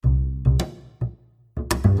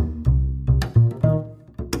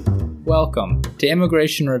Welcome to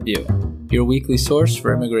Immigration Review, your weekly source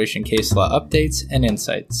for immigration case law updates and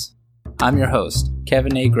insights. I'm your host,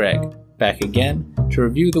 Kevin A. Gregg, back again to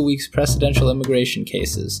review the week's precedential immigration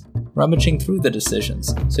cases, rummaging through the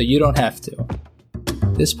decisions so you don't have to.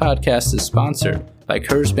 This podcast is sponsored by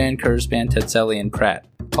Kurzban, Tetzeli & Pratt,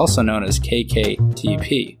 also known as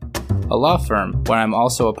KKTP, a law firm where I'm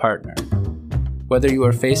also a partner. Whether you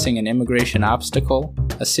are facing an immigration obstacle,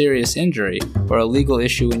 a serious injury, or a legal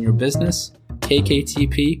issue in your business,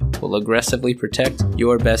 KKTP will aggressively protect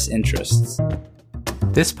your best interests.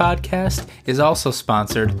 This podcast is also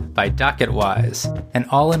sponsored by DocketWise, an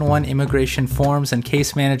all-in-one immigration forms and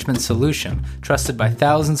case management solution trusted by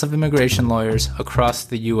thousands of immigration lawyers across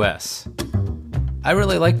the U.S. I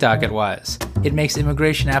really like DocketWise. It makes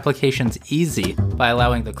immigration applications easy by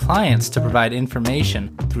allowing the clients to provide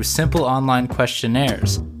information through simple online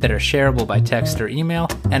questionnaires that are shareable by text or email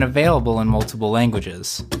and available in multiple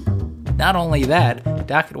languages. Not only that,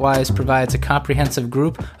 DocketWise provides a comprehensive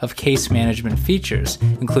group of case management features,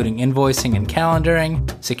 including invoicing and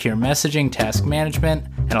calendaring, secure messaging, task management,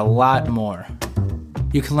 and a lot more.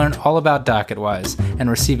 You can learn all about DocketWise and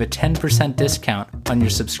receive a 10% discount on your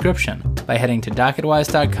subscription by heading to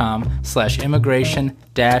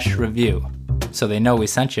docketwise.com/immigration-review, so they know we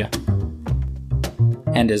sent you.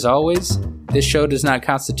 And as always, this show does not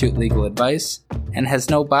constitute legal advice and has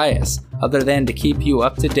no bias other than to keep you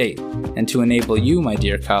up to date and to enable you, my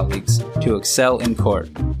dear colleagues, to excel in court.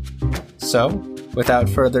 So, without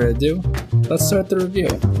further ado, let's start the review.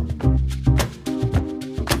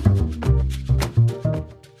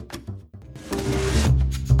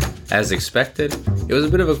 As expected, it was a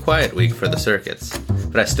bit of a quiet week for the circuits,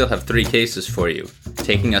 but I still have 3 cases for you,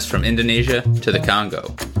 taking us from Indonesia to the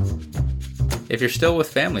Congo. If you're still with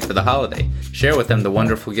family for the holiday, share with them the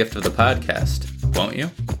wonderful gift of the podcast, won't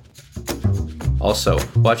you? Also,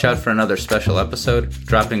 watch out for another special episode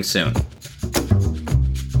dropping soon.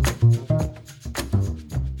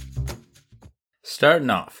 Starting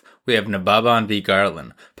off, we have Nababan v.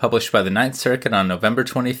 Garland, published by the Ninth Circuit on November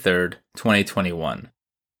 23, 2021.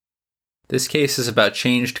 This case is about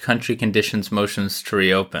changed country conditions motions to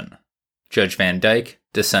reopen. Judge Van Dyke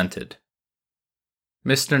dissented.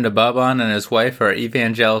 Mr. Nababan and his wife are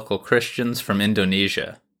evangelical Christians from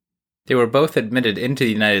Indonesia. They were both admitted into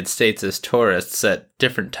the United States as tourists at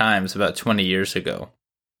different times about 20 years ago.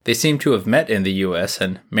 They seem to have met in the U.S.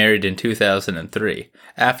 and married in 2003,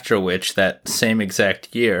 after which, that same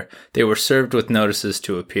exact year, they were served with notices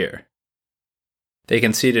to appear. They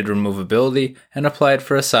conceded removability and applied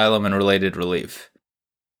for asylum and related relief.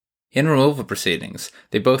 In removal proceedings,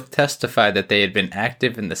 they both testified that they had been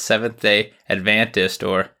active in the Seventh-day Adventist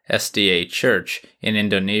or SDA Church in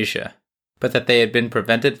Indonesia, but that they had been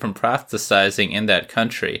prevented from proselytizing in that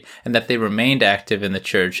country and that they remained active in the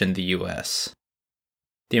church in the U.S.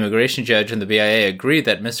 The immigration judge and the BIA agreed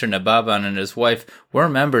that Mr. Nababan and his wife were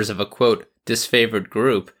members of a, quote, disfavored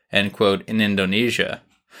group, end quote, in Indonesia,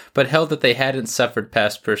 but held that they hadn't suffered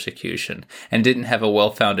past persecution and didn't have a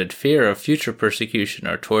well-founded fear of future persecution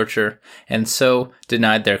or torture, and so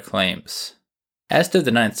denied their claims, as did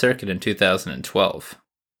the Ninth Circuit in 2012.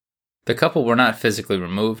 The couple were not physically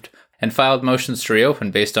removed and filed motions to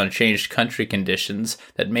reopen based on changed country conditions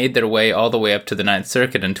that made their way all the way up to the Ninth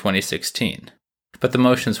Circuit in 2016, but the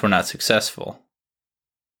motions were not successful.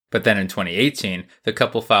 But then in 2018, the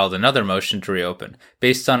couple filed another motion to reopen,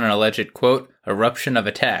 based on an alleged, quote, eruption of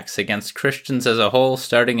attacks against Christians as a whole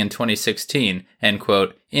starting in 2016, end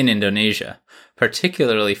quote, in Indonesia,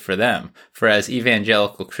 particularly for them, for as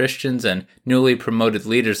evangelical Christians and newly promoted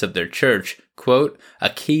leaders of their church, quote, a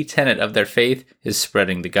key tenet of their faith is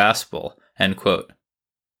spreading the gospel, end quote.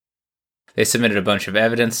 They submitted a bunch of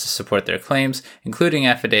evidence to support their claims, including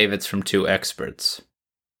affidavits from 2 experts.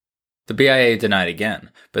 The BIA denied again,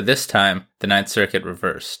 but this time, the Ninth Circuit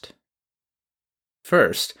reversed.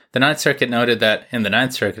 First, the Ninth Circuit noted that, in the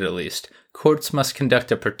Ninth Circuit at least, courts must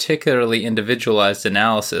conduct a particularly individualized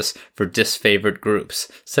analysis for disfavored groups,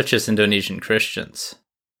 such as Indonesian Christians.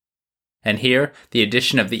 And here, the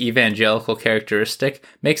addition of the evangelical characteristic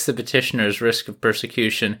makes the petitioner's risk of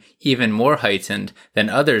persecution even more heightened than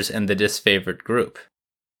others in the disfavored group.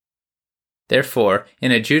 Therefore,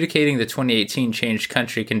 in adjudicating the 2018 changed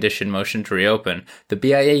country condition motion to reopen, the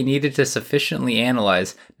BIA needed to sufficiently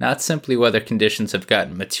analyze not simply whether conditions have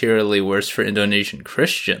gotten materially worse for Indonesian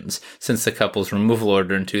Christians since the couple's removal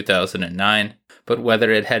order in 2009, but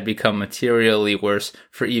whether it had become materially worse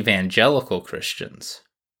for evangelical Christians.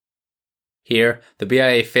 Here, the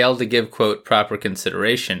BIA failed to give, quote, proper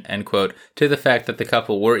consideration, end quote, to the fact that the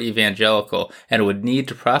couple were evangelical and would need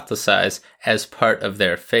to proselytize as part of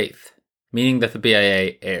their faith, meaning that the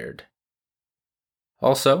BIA erred.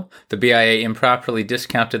 Also, the BIA improperly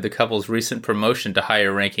discounted the couple's recent promotion to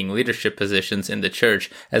higher-ranking leadership positions in the church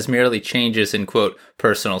as merely changes in, quote,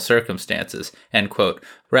 personal circumstances, end quote,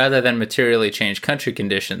 rather than materially changed country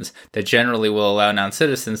conditions that generally will allow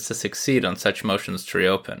non-citizens to succeed on such motions to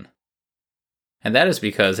reopen. And that is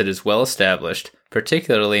because it is well established,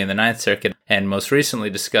 particularly in the Ninth Circuit and most recently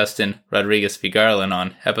discussed in Rodriguez v. Garland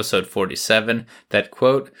on episode 47, that,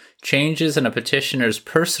 quote, changes in a petitioner's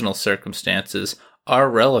personal circumstances are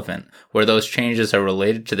relevant where those changes are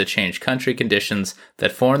related to the changed country conditions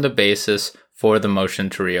that form the basis for the motion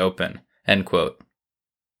to reopen, end quote.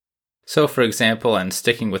 So, for example, and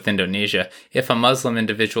sticking with Indonesia, if a Muslim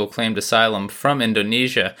individual claimed asylum from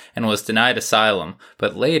Indonesia and was denied asylum,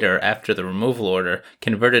 but later, after the removal order,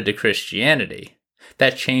 converted to Christianity,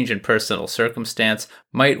 that change in personal circumstance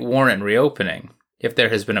might warrant reopening if there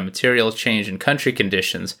has been a material change in country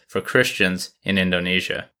conditions for Christians in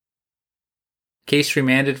Indonesia. Case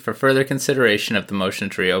remanded for further consideration of the motion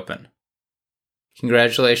to reopen.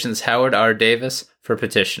 Congratulations, Howard R. Davis, for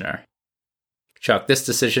petitioner. Chalk this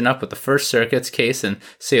decision up with the First Circuit's case in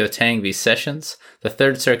Seo Tang v. Sessions, the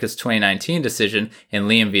Third Circuit's 2019 decision in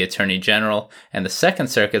Liam v. Attorney General, and the Second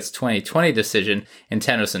Circuit's 2020 decision in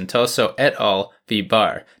Tano Santoso et al. V.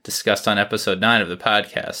 Barr, discussed on episode 9 of the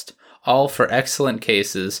podcast, all for excellent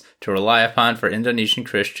cases to rely upon for Indonesian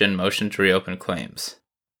Christian motion to reopen claims,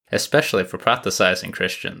 especially for prophesizing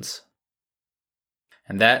Christians.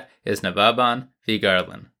 And that is Nababan v.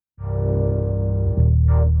 Garland.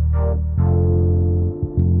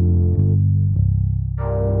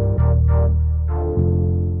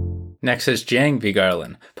 Next is Jiang v.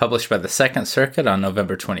 Garland, published by the Second Circuit on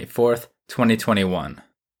November 24th, 2021.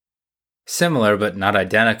 Similar but not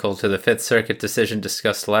identical to the Fifth Circuit decision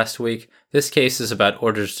discussed last week, this case is about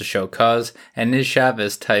orders to show cause and Ms.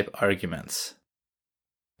 Chavez type arguments.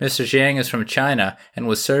 Mr. Jiang is from China and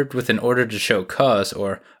was served with an order to show cause,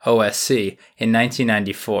 or OSC, in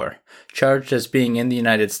 1994, charged as being in the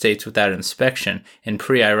United States without inspection in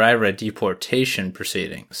pre-IRIRA deportation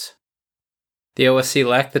proceedings. The OSC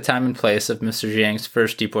lacked the time and place of Mr. Jiang's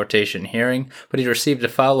first deportation hearing, but he received a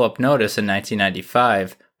follow-up notice in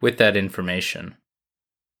 1995 with that information.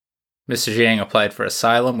 Mr. Jiang applied for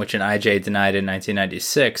asylum, which an IJ denied in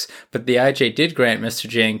 1996, but the IJ did grant Mr.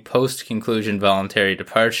 Jiang post-conclusion voluntary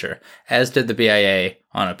departure, as did the BIA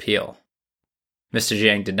on appeal. Mr.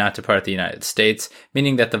 Jiang did not depart the United States,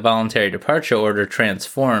 meaning that the voluntary departure order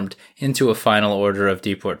transformed into a final order of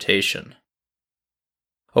deportation.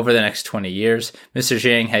 Over the next 20 years, Mr.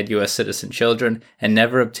 Jiang had U.S. citizen children and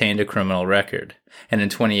never obtained a criminal record, and in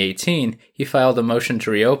 2018, he filed a motion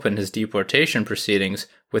to reopen his deportation proceedings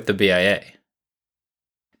with the BIA.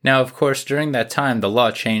 Now, of course, during that time, the law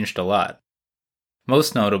changed a lot.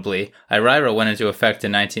 Most notably, IRIRA went into effect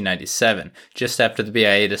in 1997, just after the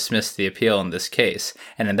BIA dismissed the appeal in this case,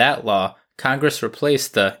 and in that law, Congress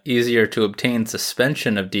replaced the easier-to-obtain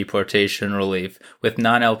suspension of deportation relief with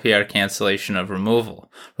non-LPR cancellation of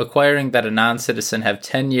removal, requiring that a non-citizen have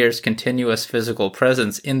 10 years continuous physical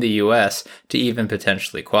presence in the U.S. to even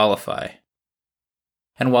potentially qualify.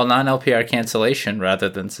 And while non-LPR cancellation, rather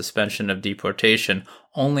than suspension of deportation,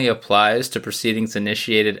 only applies to proceedings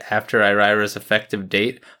initiated after IRIRA's effective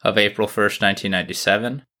date of April 1,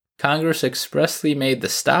 1997, Congress expressly made the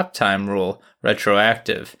stop time rule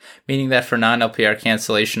retroactive, meaning that for non-LPR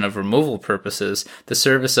cancellation of removal purposes, the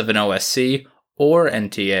service of an OSC or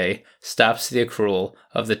NTA stops the accrual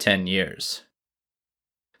of the 10 years.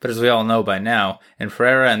 But as we all know by now, in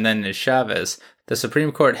Ferreira and then in Chavez, the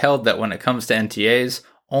Supreme Court held that when it comes to NTAs,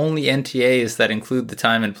 only NTAs that include the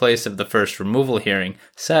time and place of the first removal hearing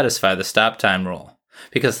satisfy the stop time rule,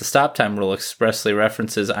 because the stop time rule expressly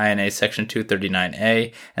references INA Section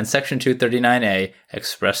 239A, and Section 239A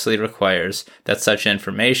expressly requires that such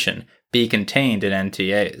information be contained in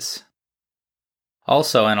NTAs.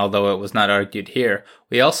 Also, and although it was not argued here,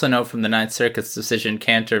 we also know from the Ninth Circuit's decision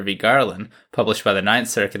Cantor v. Garland, published by the Ninth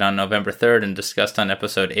Circuit on November 3rd and discussed on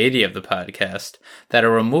episode 80 of the podcast, that a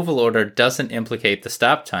removal order doesn't implicate the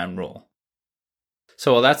stop time rule.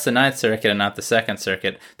 So while that's the Ninth Circuit and not the Second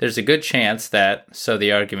Circuit, there's a good chance that, so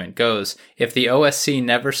the argument goes, if the OSC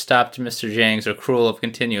never stopped Mr. Jiang's accrual of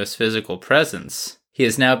continuous physical presence, he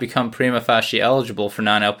has now become prima facie eligible for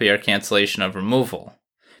non-LPR cancellation of removal,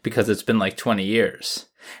 because it's been like 20 years,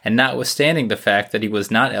 and notwithstanding the fact that he was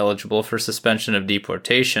not eligible for suspension of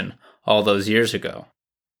deportation all those years ago.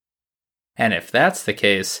 And if that's the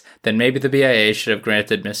case, then maybe the BIA should have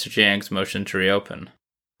granted Mr. Jiang's motion to reopen,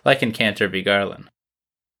 like in Cantor v. Garland.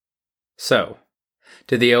 So,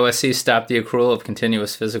 did the OSC stop the accrual of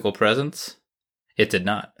continuous physical presence? It did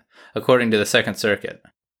not, according to the Second Circuit.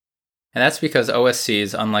 And that's because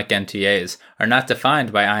OSCs, unlike NTAs, are not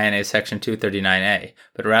defined by INA Section 239A,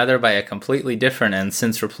 but rather by a completely different and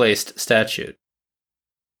since replaced statute.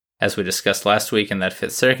 As we discussed last week in that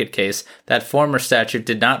Fifth Circuit case, that former statute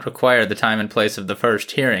did not require the time and place of the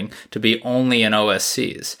first hearing to be only in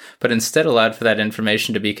OSCs, but instead allowed for that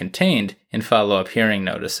information to be contained in follow-up hearing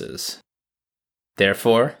notices.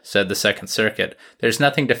 Therefore, said the Second Circuit, there's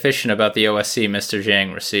nothing deficient about the OSC Mr.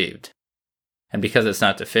 Jiang received. And because it's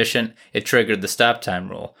not deficient, it triggered the stop time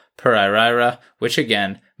rule, per IRIRA, which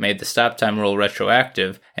again made the stop time rule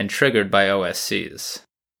retroactive and triggered by OSCs.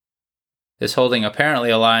 This holding apparently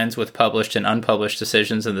aligns with published and unpublished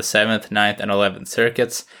decisions in the 7th, 9th, and 11th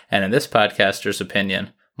circuits, and in this podcaster's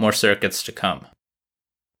opinion, more circuits to come.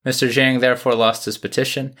 Mr. Jiang therefore lost his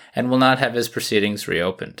petition and will not have his proceedings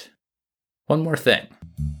reopened. One more thing.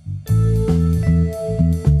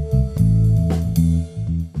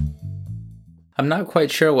 I'm not quite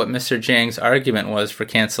sure what Mr. Jiang's argument was for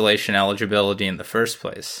cancellation eligibility in the first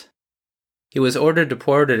place. He was ordered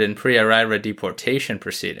deported in pre-IRIRA deportation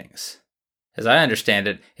proceedings. As I understand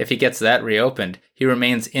it, if he gets that reopened, he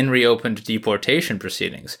remains in reopened deportation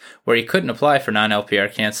proceedings, where he couldn't apply for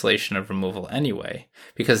non-LPR cancellation of removal anyway,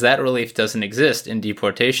 because that relief doesn't exist in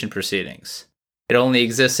deportation proceedings. It only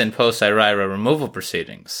exists in post-IRIRA removal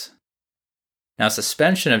proceedings. Now,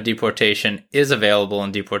 suspension of deportation is available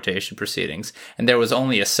in deportation proceedings, and there was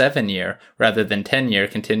only a 7-year rather than 10-year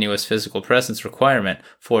continuous physical presence requirement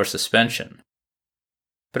for suspension.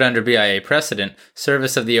 But under BIA precedent,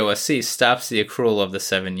 service of the OSC stops the accrual of the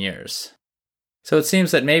 7 years. So it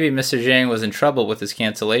seems that maybe Mr. Jiang was in trouble with his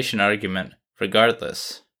cancellation argument,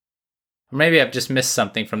 regardless. Or maybe I've just missed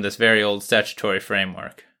something from this very old statutory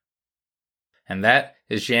framework. And that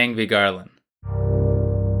is Jiang v. Garland.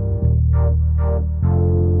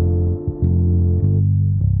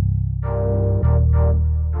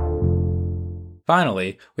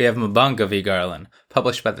 Finally, we have Mbonga v. Garland,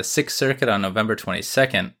 published by the Sixth Circuit on November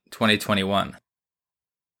 22nd, 2021.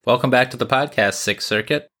 Welcome back to the podcast, Sixth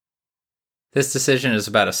Circuit. This decision is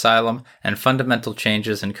about asylum and fundamental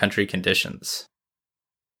changes in country conditions.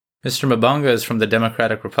 Mr. Mbonga is from the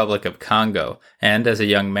Democratic Republic of Congo and, as a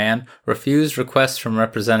young man, refused requests from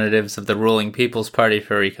representatives of the ruling People's Party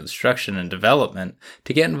for Reconstruction and Development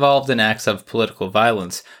to get involved in acts of political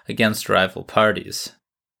violence against rival parties.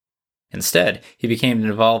 Instead, he became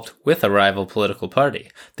involved with a rival political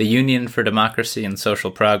party, the Union for Democracy and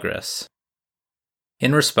Social Progress.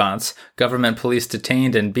 In response, government police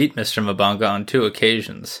detained and beat Mr. Mbonga on 2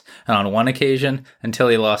 occasions, and on one occasion until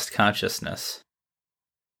he lost consciousness.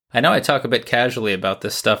 I know I talk a bit casually about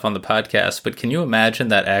this stuff on the podcast, but can you imagine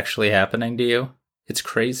that actually happening to you? It's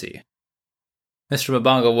crazy. Mr.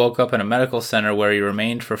 Mbonga woke up in a medical center where he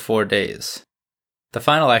remained for 4 days. The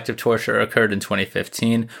final act of torture occurred in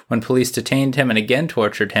 2015 when police detained him and again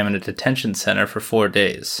tortured him in a detention center for 4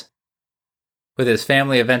 days. With his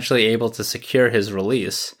family eventually able to secure his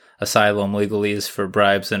release, asylum, legalese for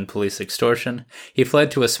bribes and police extortion, he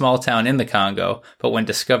fled to a small town in the Congo, but when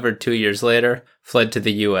discovered 2 years later, fled to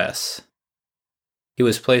the U.S. He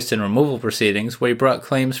was placed in removal proceedings where he brought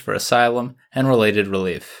claims for asylum and related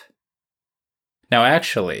relief. Now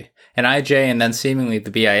actually, an IJ and then seemingly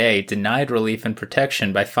the BIA denied relief and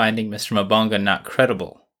protection by finding Mr. Mbonga not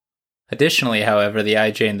credible. Additionally, however, the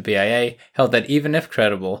IJ and the BIA held that even if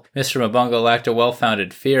credible, Mr. Mbonga lacked a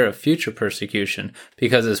well-founded fear of future persecution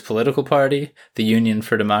because his political party, the Union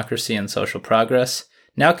for Democracy and Social Progress,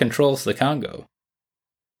 now controls the Congo.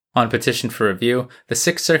 On petition for review, the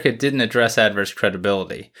Sixth Circuit didn't address adverse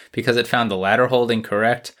credibility because it found the latter holding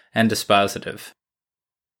correct and dispositive.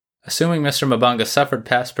 Assuming Mr. Mbonga suffered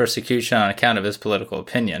past persecution on account of his political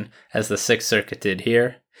opinion, as the Sixth Circuit did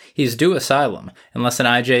here, he's due asylum unless an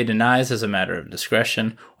IJ denies as a matter of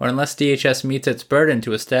discretion, or unless DHS meets its burden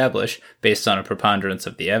to establish, based on a preponderance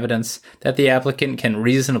of the evidence, that the applicant can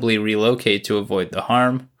reasonably relocate to avoid the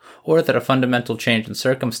harm, or that a fundamental change in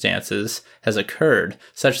circumstances has occurred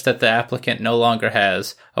such that the applicant no longer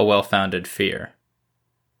has a well-founded fear.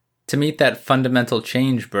 To meet that fundamental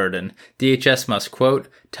change burden, DHS must, quote,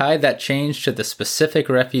 tie that change to the specific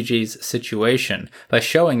refugee's situation by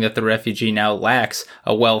showing that the refugee now lacks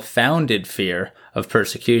a well-founded fear of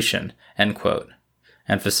persecution, end quote.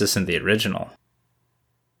 Emphasis in the original.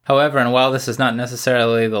 However, and while this is not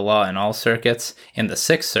necessarily the law in all circuits, in the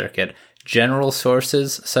Sixth Circuit, general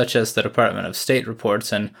sources, such as the Department of State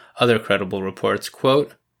reports and other credible reports,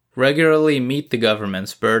 quote, regularly meet the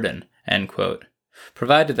government's burden, end quote,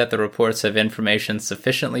 provided that the reports have information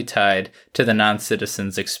sufficiently tied to the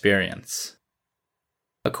non-citizen's experience.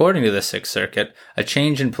 According to the Sixth Circuit, a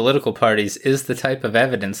change in political parties is the type of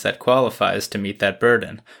evidence that qualifies to meet that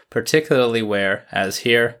burden, particularly where, as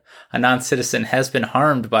here, a non-citizen has been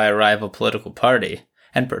harmed by a rival political party,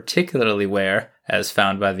 and particularly where, as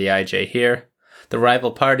found by the IJ here, the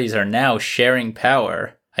rival parties are now sharing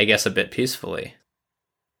power, I guess a bit peacefully.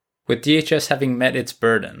 With DHS having met its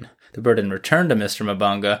burden, the burden returned to Mr.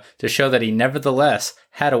 Mabanga to show that he nevertheless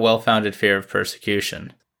had a well-founded fear of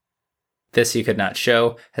persecution. This he could not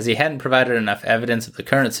show, as he hadn't provided enough evidence of the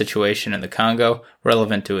current situation in the Congo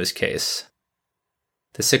relevant to his case.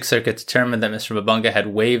 The Sixth Circuit determined that Mr. Mabanga had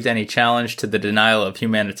waived any challenge to the denial of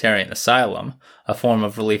humanitarian asylum, a form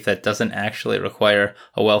of relief that doesn't actually require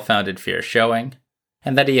a well-founded fear showing,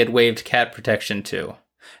 and that he had waived cat protection too,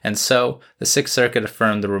 and so the Sixth Circuit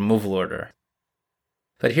affirmed the removal order.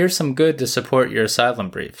 But here's some good to support your asylum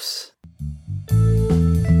briefs.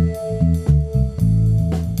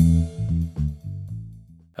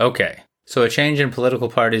 Okay, so a change in political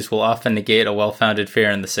parties will often negate a well-founded fear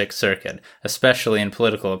in the Sixth Circuit, especially in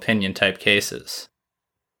political opinion-type cases.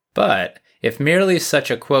 But if merely such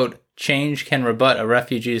a, quote, change can rebut a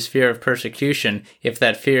refugee's fear of persecution if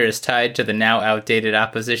that fear is tied to the now outdated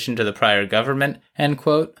opposition to the prior government, end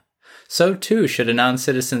quote, so too should a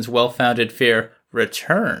non-citizen's well-founded fear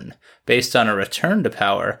return based on a return to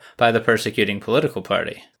power by the persecuting political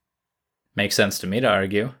party. Makes sense to me to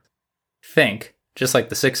argue. Think, just like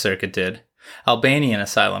the Sixth Circuit did, Albanian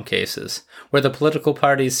asylum cases, where the political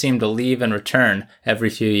parties seem to leave and return every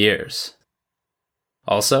few years.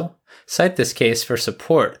 Also, cite this case for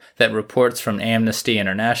support that reports from Amnesty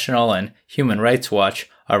International and Human Rights Watch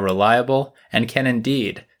are reliable and can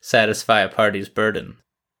indeed satisfy a party's burden.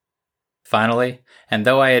 Finally, and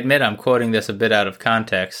though I admit I'm quoting this a bit out of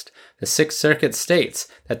context, the Sixth Circuit states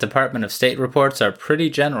that Department of State reports are pretty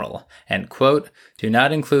general and, quote, do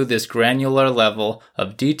not include this granular level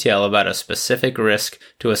of detail about a specific risk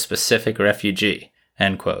to a specific refugee,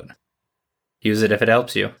 end quote. Use it if it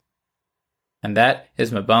helps you. And that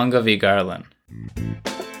is Mabanga v. Garland.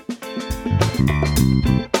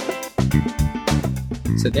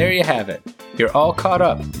 So there you have it. You're all caught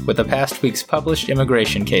up with the past week's published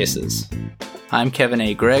immigration cases. I'm Kevin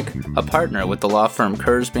A. Gregg, a partner with the law firm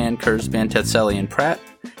Kurzban, Tetzeli & Pratt,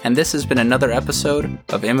 and this has been another episode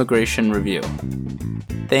of Immigration Review.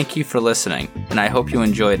 Thank you for listening, and I hope you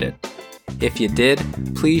enjoyed it. If you did,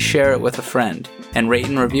 please share it with a friend, and rate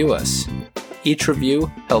and review us. Each review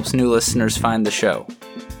helps new listeners find the show.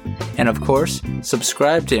 And of course,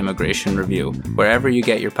 subscribe to Immigration Review wherever you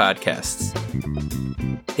get your podcasts.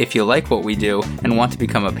 If you like what we do and want to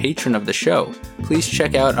become a patron of the show, please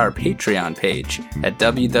check out our Patreon page at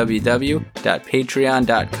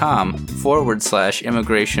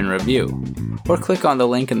www.patreon.com/Immigration Review, or click on the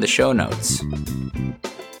link in the show notes.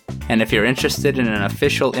 And if you're interested in an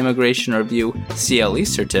official Immigration Review CLE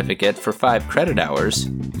certificate for 5 credit hours,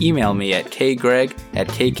 email me at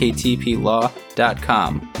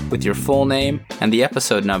kgreg@kktplaw.com with your full name and the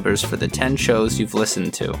episode numbers for the 10 shows you've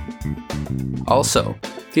listened to. Also,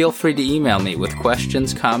 feel free to email me with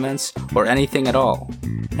questions, comments, or anything at all.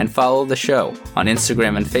 And follow the show on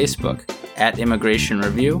Instagram and Facebook at Immigration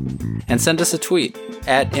Review, and send us a tweet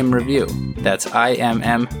at ImReview. That's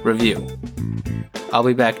IMM Review. I'll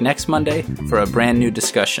be back next Monday for a brand new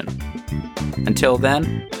discussion. Until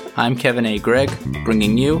then, I'm Kevin A. Gregg,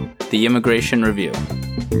 bringing you the Immigration Review.